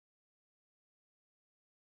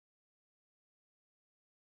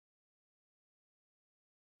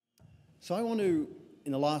So I want to,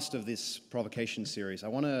 in the last of this provocation series, I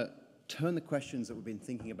want to turn the questions that we've been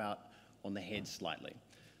thinking about on the head slightly.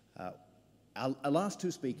 Our last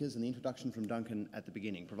two speakers and the introduction from Duncan at the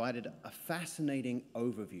beginning provided a fascinating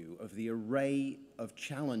overview of the array of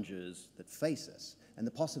challenges that face us and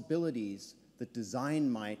the possibilities that design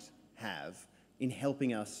might have in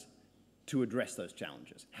helping us to address those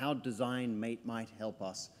challenges, how design might help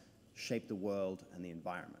us shape the world and the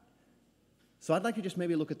environment. So I'd like to just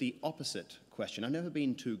maybe look at the opposite question. I've never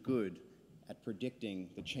been too good at predicting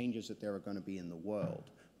the changes that there are going to be in the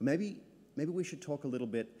world. Maybe we should talk a little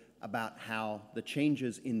bit about how the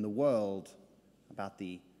changes in the world, about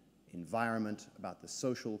the environment, about the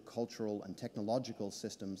social, cultural, and technological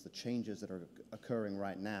systems, the changes that are occurring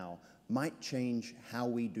right now, might change how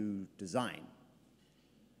we do design.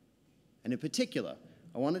 And in particular,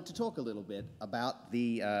 I wanted to talk a little bit about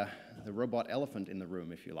the robot elephant in the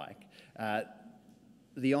room, if you like,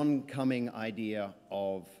 the oncoming idea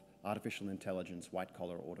of artificial intelligence,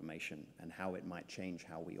 white-collar automation, and how it might change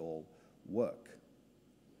how we all work.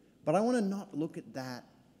 But I want to not look at that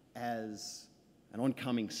as an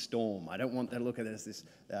oncoming storm. I don't want to look at it as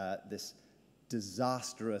this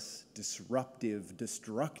disastrous, disruptive,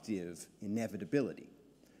 destructive inevitability,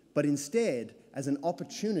 but instead as an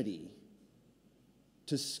opportunity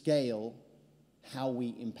to scale how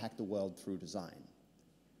we impact the world through design.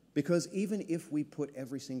 Because even if we put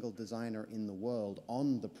every single designer in the world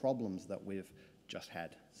on the problems that we've just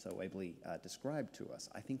had so ably described to us,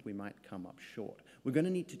 I think we might come up short. We're going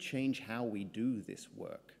to need to change how we do this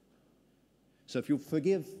work. So if you'll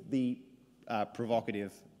forgive the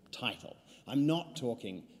provocative title, I'm not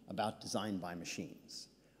talking about design by machines.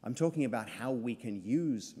 I'm talking about how we can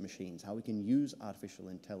use machines, how we can use artificial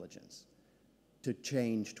intelligence to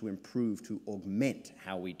change, to improve, to augment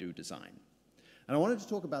how we do design. And I wanted to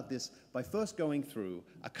talk about this by first going through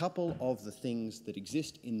a couple of the things that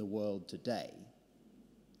exist in the world today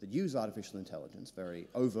that use artificial intelligence very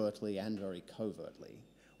overtly and very covertly,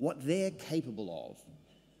 what they're capable of,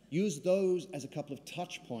 use those as a couple of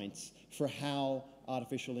touch points for how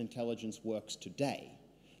artificial intelligence works today,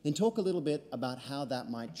 then talk a little bit about how that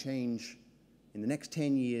might change in the next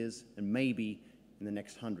 10 years and maybe in the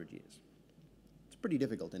next 100 years. Pretty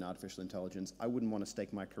difficult in artificial intelligence. I wouldn't want to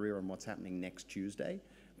stake my career on what's happening next Tuesday,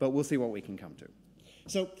 but we'll see what we can come to.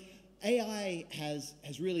 So AI has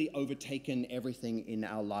really overtaken everything in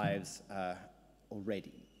our lives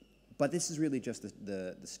already, but this is really just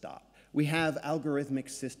the start. We have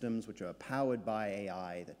algorithmic systems which are powered by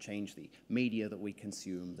AI that change the media that we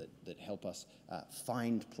consume, that help us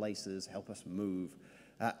find places, help us move,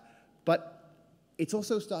 but it's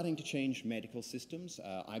also starting to change medical systems.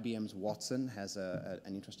 IBM's Watson has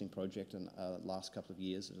an interesting project in the last couple of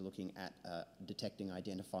years looking at detecting,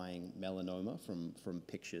 identifying melanoma from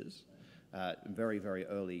pictures, very, very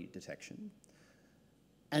early detection.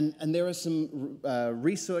 And there are some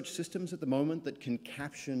research systems at the moment that can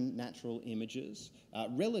caption natural images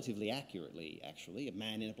relatively accurately, actually. A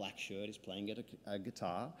man in a black shirt is playing a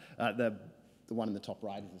guitar. The one in the top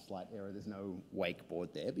right is a slight error. There's no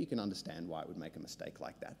wakeboard there, but you can understand why it would make a mistake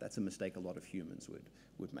like that. That's a mistake a lot of humans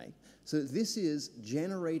would make. So this is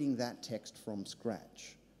generating that text from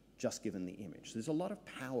scratch, just given the image. So there's a lot of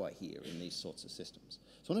power here in these sorts of systems.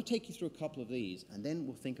 So I want to take you through a couple of these, and then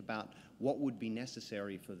we'll think about what would be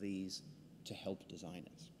necessary for these to help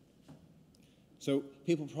designers. So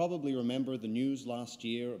people probably remember the news last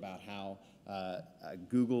year about how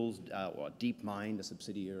Google's, or DeepMind, a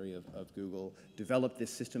subsidiary of Google, developed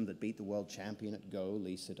this system that beat the world champion at Go,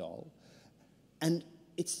 Lee Sedol. And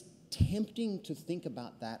it's tempting to think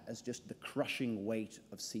about that as just the crushing weight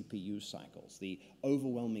of CPU cycles, the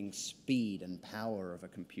overwhelming speed and power of a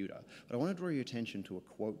computer. But I want to draw your attention to a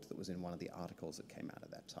quote that was in one of the articles that came out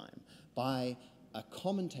at that time by a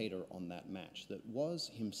commentator on that match that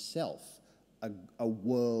was himself a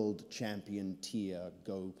world champion tier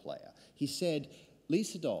Go player. He said, Lee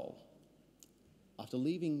Sedol, after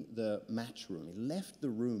leaving the match room, he left the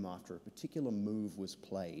room after a particular move was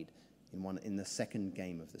played in the second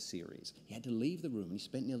game of the series. He had to leave the room, and he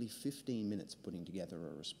spent nearly 15 minutes putting together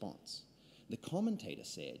a response. The commentator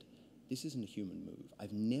said, this isn't a human move.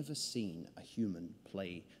 I've never seen a human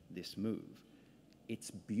play this move.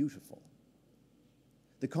 It's beautiful.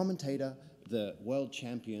 The commentator, the world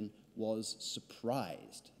champion, was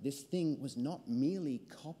surprised. This thing was not merely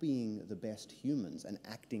copying the best humans and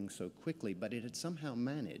acting so quickly, but it had somehow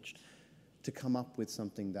managed to come up with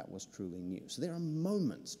something that was truly new. So there are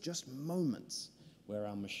moments, just moments, where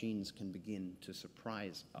our machines can begin to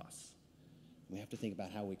surprise us. We have to think about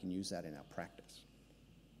how we can use that in our practice.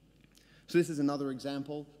 So this is another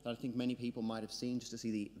example that I think many people might have seen just to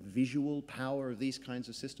see the visual power of these kinds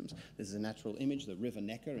of systems. This is a natural image, the River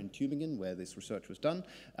Neckar in Tübingen, where this research was done.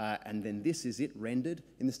 And then this is it rendered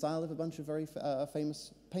in the style of a bunch of very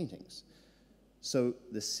famous paintings. So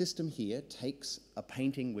the system here takes a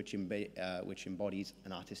painting which embodies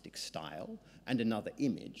an artistic style and another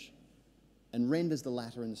image and renders the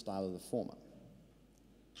latter in the style of the former.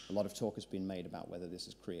 A lot of talk has been made about whether this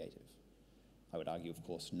is creative. I would argue, of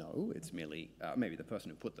course, no. It's merely, maybe the person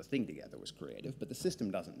who put the thing together was creative, but the system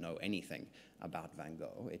doesn't know anything about Van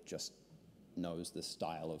Gogh. It just knows the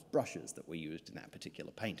style of brushes that were used in that particular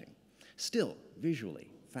painting. Still,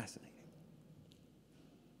 visually fascinating.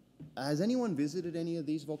 Has anyone visited any of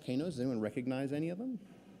these volcanoes? Does anyone recognize any of them?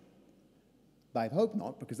 I hope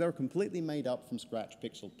not, because they're completely made up from scratch,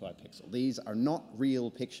 pixel by pixel. These are not real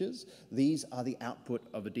pictures. These are the output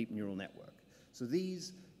of a deep neural network. So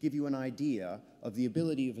these give you an idea of the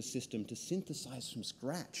ability of a system to synthesize from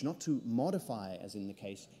scratch, not to modify, as in the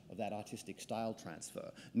case of that artistic style transfer.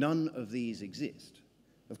 None of these exist.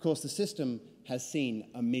 Of course, the system has seen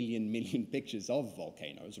a million pictures of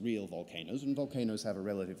volcanoes, real volcanoes, and volcanoes have a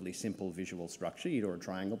relatively simple visual structure. You draw a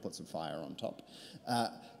triangle, put some fire on top.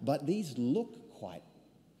 But these look quite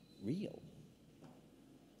real.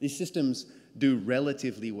 These systems do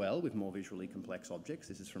relatively well with more visually complex objects.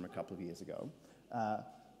 This is from a couple of years ago.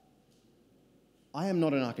 I am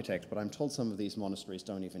not an architect, but I'm told some of these monasteries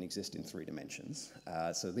don't even exist in 3 dimensions.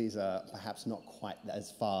 So these are perhaps not quite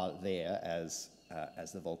as far there as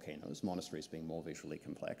the volcanoes, monasteries being more visually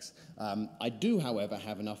complex. I do, however,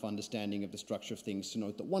 have enough understanding of the structure of things to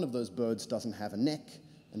note that one of those birds doesn't have a neck,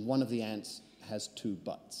 and one of the ants has 2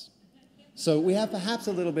 butts. So we have perhaps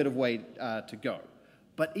a little bit of way to go.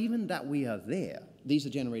 But even that we are there, these are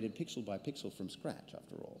generated pixel by pixel from scratch,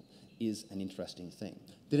 after all, is an interesting thing.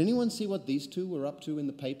 Did anyone see what these 2 were up to in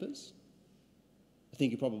the papers? I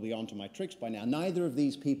think you're probably onto my tricks by now. Neither of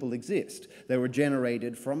these people exist. They were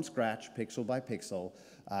generated from scratch, pixel by pixel,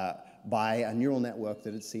 by a neural network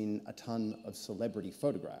that had seen a ton of celebrity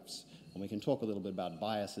photographs. And we can talk a little bit about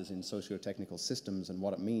biases in socio-technical systems and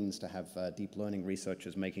what it means to have deep learning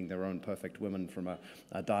researchers making their own perfect women from a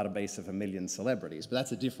database of 1 million celebrities. But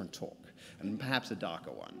that's a different talk, and perhaps a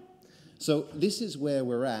darker one. So this is where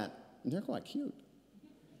we're at, and they're quite cute.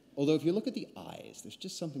 Although if you look at the eyes, there's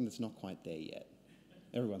just something that's not quite there yet.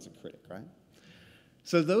 Everyone's a critic, right?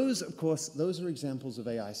 So those, of course, those are examples of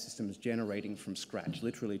AI systems generating from scratch,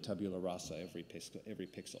 literally tabula rasa every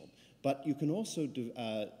pixel. But you can also do,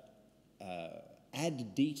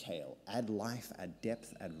 add detail, add life, add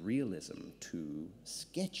depth, add realism to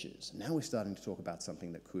sketches. Now we're starting to talk about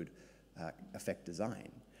something that could affect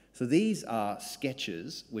design. So these are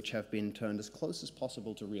sketches which have been turned as close as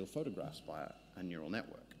possible to real photographs by a neural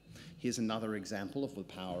network. Here's another example of the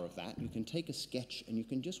power of that. You can take a sketch and you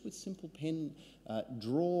can just with simple pen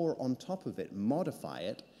draw on top of it, modify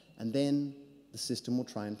it, and then the system will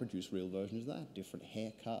try and produce real versions of that, different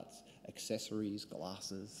haircuts, accessories,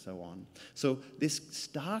 glasses, so on. So this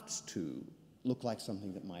starts to look like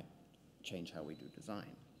something that might change how we do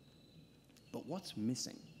design. But what's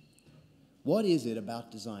missing? What is it about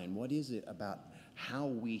design? What is it about how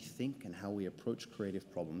we think and how we approach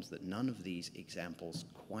creative problems that none of these examples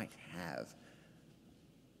quite have?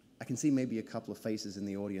 I can see maybe a couple of faces in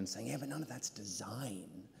the audience saying, yeah, but none of that's design.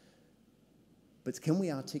 But can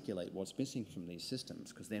we articulate what's missing from these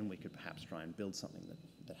systems? Because then we could perhaps try and build something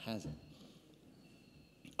that has it.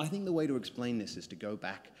 I think the way to explain this is to go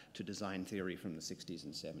back to design theory from the 60s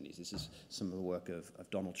and 70s. This is some of the work of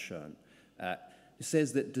Donald Schoen. It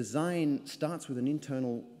says that design starts with an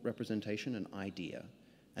internal representation, an idea,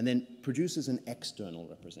 and then produces an external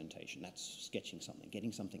representation. That's sketching something,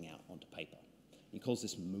 getting something out onto paper. He calls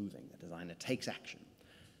this moving. The designer takes action,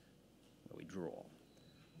 where we draw.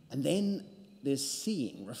 And then there's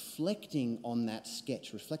seeing, reflecting on that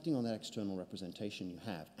sketch, reflecting on that external representation you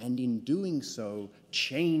have, and in doing so,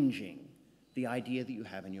 changing the idea that you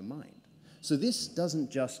have in your mind. So this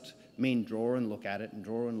doesn't just mean draw and look at it and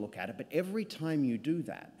draw and look at it, but every time you do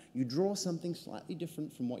that, you draw something slightly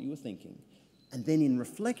different from what you were thinking, and then in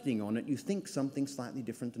reflecting on it, you think something slightly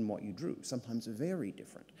different than what you drew, sometimes very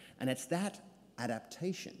different. And it's that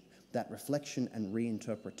adaptation, that reflection and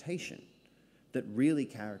reinterpretation that really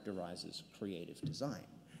characterizes creative design.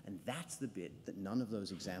 And that's the bit that none of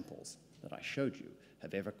those examples that I showed you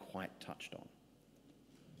have ever quite touched on.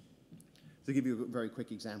 To give you a very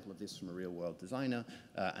quick example of this from a real-world designer,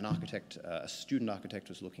 an architect, a student architect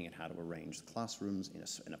was looking at how to arrange the classrooms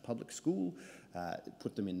in a public school,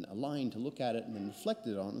 put them in a line to look at it, and then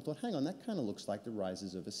reflected on it and thought, hang on, that kind of looks like the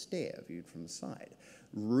rises of a stair viewed from the side.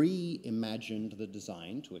 reimagined the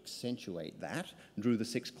design to accentuate that, drew the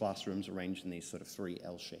 6 classrooms arranged in these sort of 3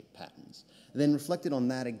 L-shaped patterns. Then reflected on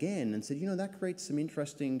that again and said, you know, that creates some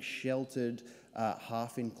interesting sheltered,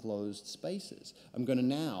 half-enclosed spaces. I'm going to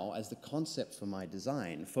now, as the concept for my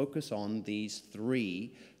design, focus on these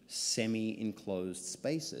 3 semi-enclosed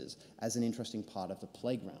spaces as an interesting part of the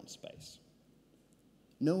playground space.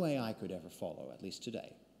 No AI could ever follow, at least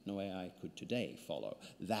today. No AI could today follow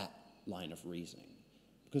that line of reasoning.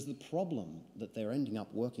 Because the problem that they're ending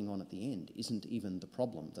up working on at the end isn't even the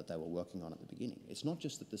problem that they were working on at the beginning. It's not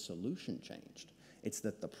just that the solution changed, it's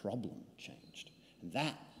that the problem changed. And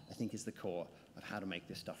that, I think, is the core of how to make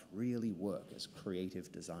this stuff really work as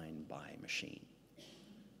creative design by machine.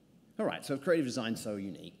 All right, so if creative design's so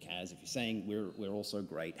unique, Kaz, if you're saying we're all so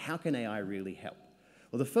great, how can AI really help?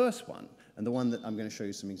 Well, the first one, and the one that I'm going to show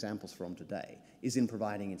you some examples from today, is in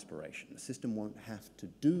providing inspiration. The system won't have to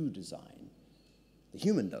do design. The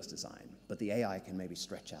human does design, but the AI can maybe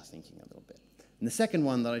stretch our thinking a little bit. And the second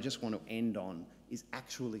one that I just want to end on is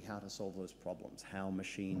actually how to solve those problems, how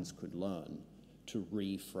machines could learn to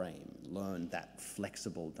reframe, learn that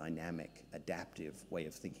flexible, dynamic, adaptive way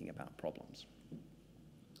of thinking about problems.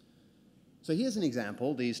 So here's an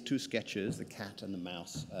example. These 2 sketches, the cat and the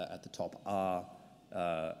mouse at the top, are,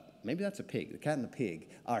 maybe that's a pig, the cat and the pig,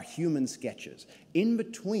 are human sketches. In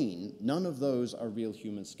between, none of those are real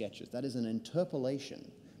human sketches. That is an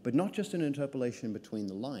interpolation, but not just an interpolation between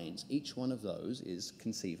the lines. Each one of those is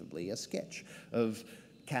conceivably a sketch of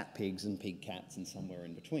cat pigs and pig cats and somewhere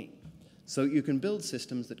in between. So you can build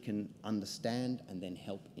systems that can understand and then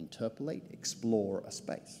help interpolate, explore a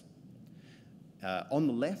space. On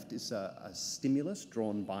the left is a stimulus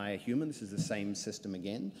drawn by a human. This is the same system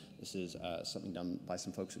again. This is something done by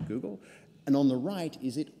some folks at Google. And on the right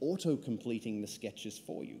is it auto-completing the sketches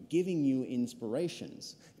for you, giving you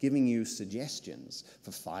inspirations, giving you suggestions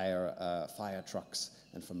for fire trucks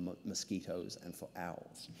and for mosquitoes and for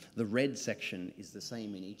owls. The red section is the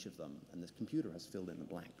same in each of them, and the computer has filled in the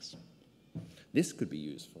blanks. This could be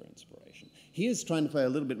used for inspiration. Here's trying to play a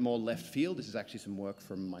little bit more left field. This is actually some work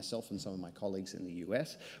from myself and some of my colleagues in the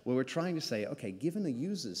US, where we're trying to say, okay, given a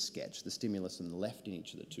user's sketch, the stimulus on the left in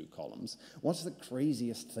each of the 2 columns, what's the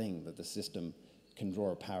craziest thing that the system can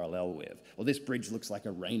draw a parallel with? Well, this bridge looks like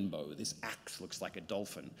a rainbow. This axe looks like a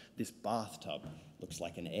dolphin. This bathtub looks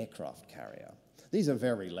like an aircraft carrier. These are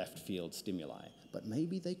very left field stimuli, but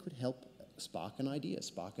maybe they could help spark an idea,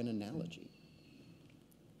 spark an analogy.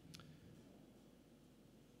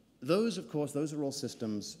 Those, of course, those are all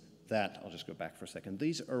systems that, I'll just go back for a second,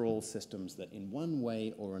 these are all systems that in one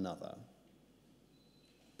way or another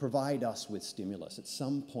provide us with stimulus at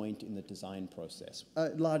some point in the design process,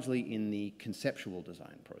 largely in the conceptual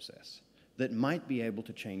design process, that might be able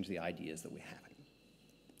to change the ideas that we're having.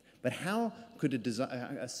 But how could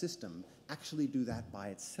a system actually do that by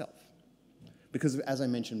itself? Because, as I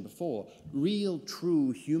mentioned before, real,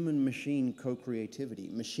 true human-machine co-creativity,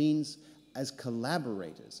 machines as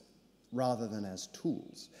collaborators rather than as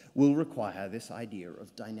tools, will require this idea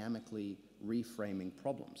of dynamically reframing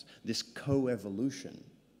problems, this coevolution,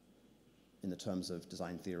 in the terms of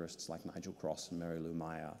design theorists like Nigel Cross and Mary Lou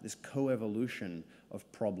Meyer, this coevolution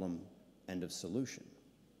of problem and of solution.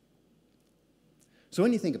 So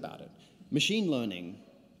when you think about it, machine learning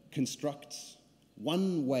constructs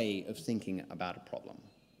one way of thinking about a problem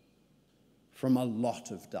from a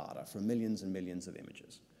lot of data, from millions and millions of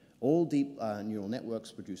images. All deep neural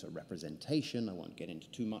networks produce a representation, I won't get into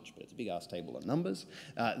too much, but it's a big-ass table of numbers,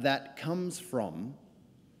 that comes from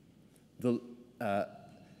the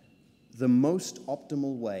most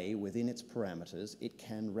optimal way within its parameters it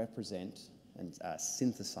can represent and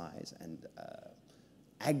synthesize and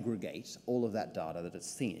aggregate all of that data that it's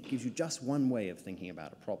seen. It gives you just one way of thinking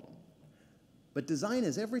about a problem. But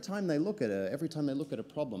designers, every time they look at a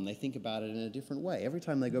problem, they think about it in a different way. Every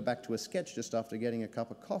time they go back to a sketch just after getting a cup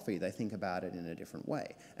of coffee, they think about it in a different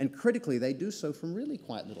way. And critically, they do so from really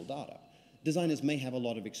quite little data. Designers may have a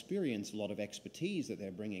lot of experience, a lot of expertise that they're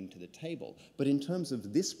bringing to the table, but in terms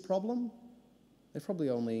of this problem, they've probably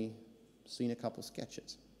only seen a couple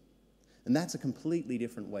sketches. And that's a completely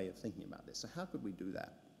different way of thinking about this. So how could we do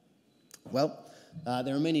that? Well,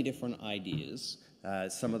 there are many different ideas.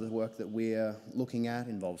 Some of the work that we're looking at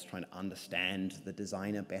involves trying to understand the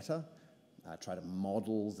designer better, try to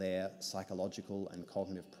model their psychological and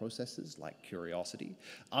cognitive processes like curiosity.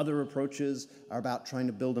 Other approaches are about trying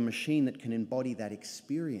to build a machine that can embody that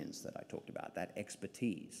experience that I talked about, that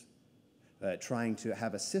expertise. Trying to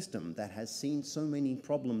have a system that has seen so many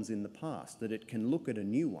problems in the past that it can look at a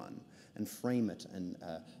new one and frame it and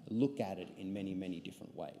look at it in many, many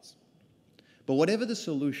different ways. But whatever the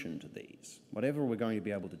solution to these, whatever we're going to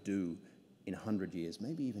be able to do in 100 years,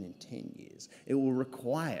 maybe even in 10 years, it will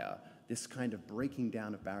require this kind of breaking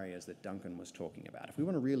down of barriers that Duncan was talking about. If we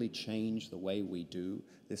want to really change the way we do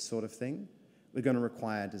this sort of thing, we're going to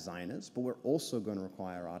require designers, but we're also going to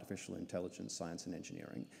require artificial intelligence, science and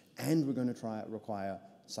engineering, and we're going to require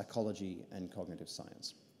psychology and cognitive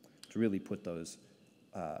science to really put those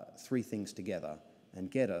three things together and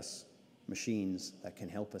get us machines that can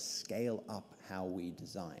help us scale up how we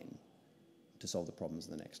design to solve the problems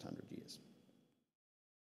in the next 100 years.